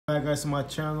Back guys to my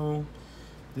channel.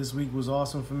 This week was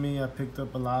awesome for me. I picked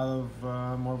up a lot of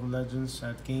Marvel Legends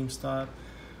at GameStop.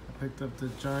 I picked up the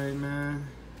Giant Man.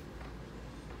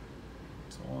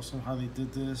 It's awesome how they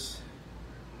did this.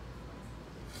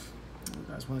 You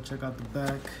guys want to check out the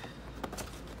back?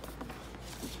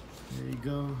 There you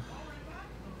go.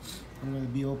 I'm going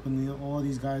to be opening all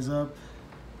these guys up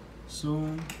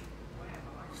soon.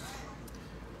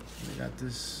 They got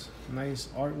this nice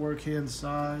artwork here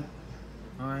inside.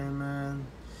 Iron Man.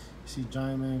 You see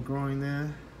Giant Man growing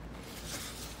there.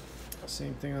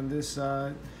 Same thing on this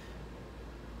side.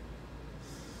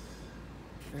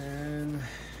 And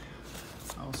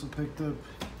I also picked up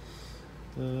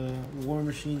the War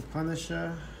Machine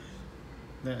Punisher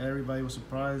that everybody was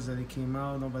surprised that it came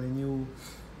out. Nobody knew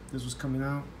this was coming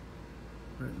out.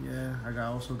 But yeah, I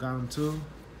also got him too.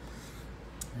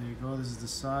 There you go. This is the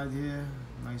side here.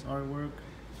 Nice artwork.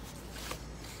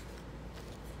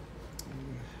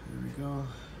 There we go.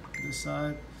 This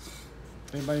side.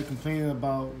 Everybody complaining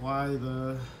about why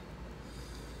the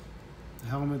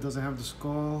helmet doesn't have the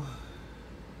skull.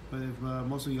 But if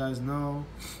most of you guys know,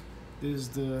 this is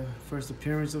the first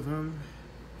appearance of him.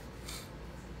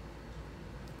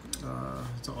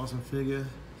 It's an awesome figure.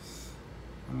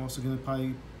 I'm also gonna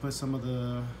probably put some of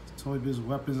the Toy Biz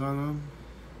weapons on him.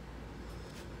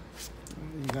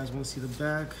 You guys want to see the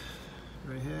back?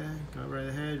 Right here. Go right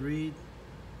ahead, read.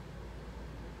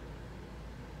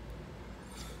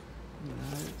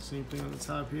 Alright, same thing on the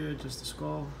top here, just the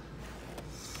skull.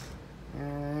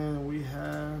 And we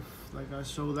have, like I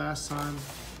showed last time,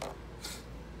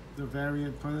 the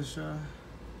variant Punisher.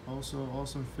 Also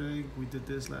awesome fig. We did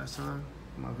this last time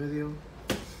in my video.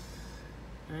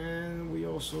 And we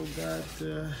also got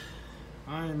the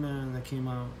Iron Man that came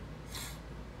out.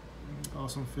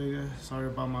 Awesome figure. Sorry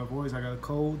about my voice, I got a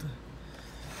cold.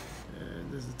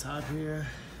 And there's the top here.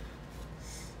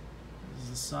 This is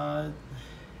the side.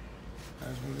 You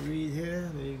guys want to read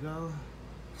here? There you go.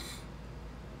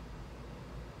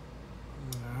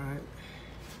 Alright.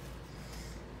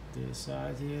 This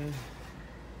side here.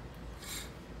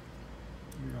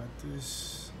 We got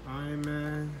this Iron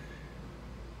Man.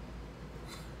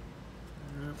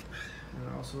 Yep. And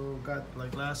I also got,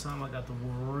 like last time, I got the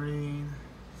Wolverine.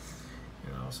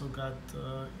 And I also got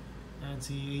the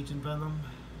Anti-Agent Venom.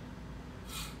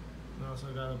 And I also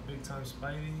got a big time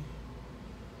Spidey.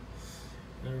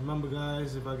 And remember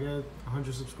guys, if I get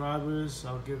 100 subscribers,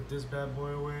 I'll give this bad boy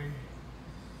away.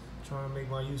 Trying to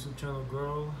make my YouTube channel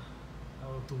grow.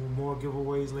 I'll do more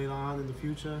giveaways later on in the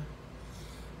future.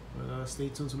 But stay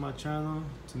tuned to my channel.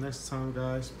 Till next time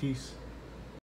guys, peace.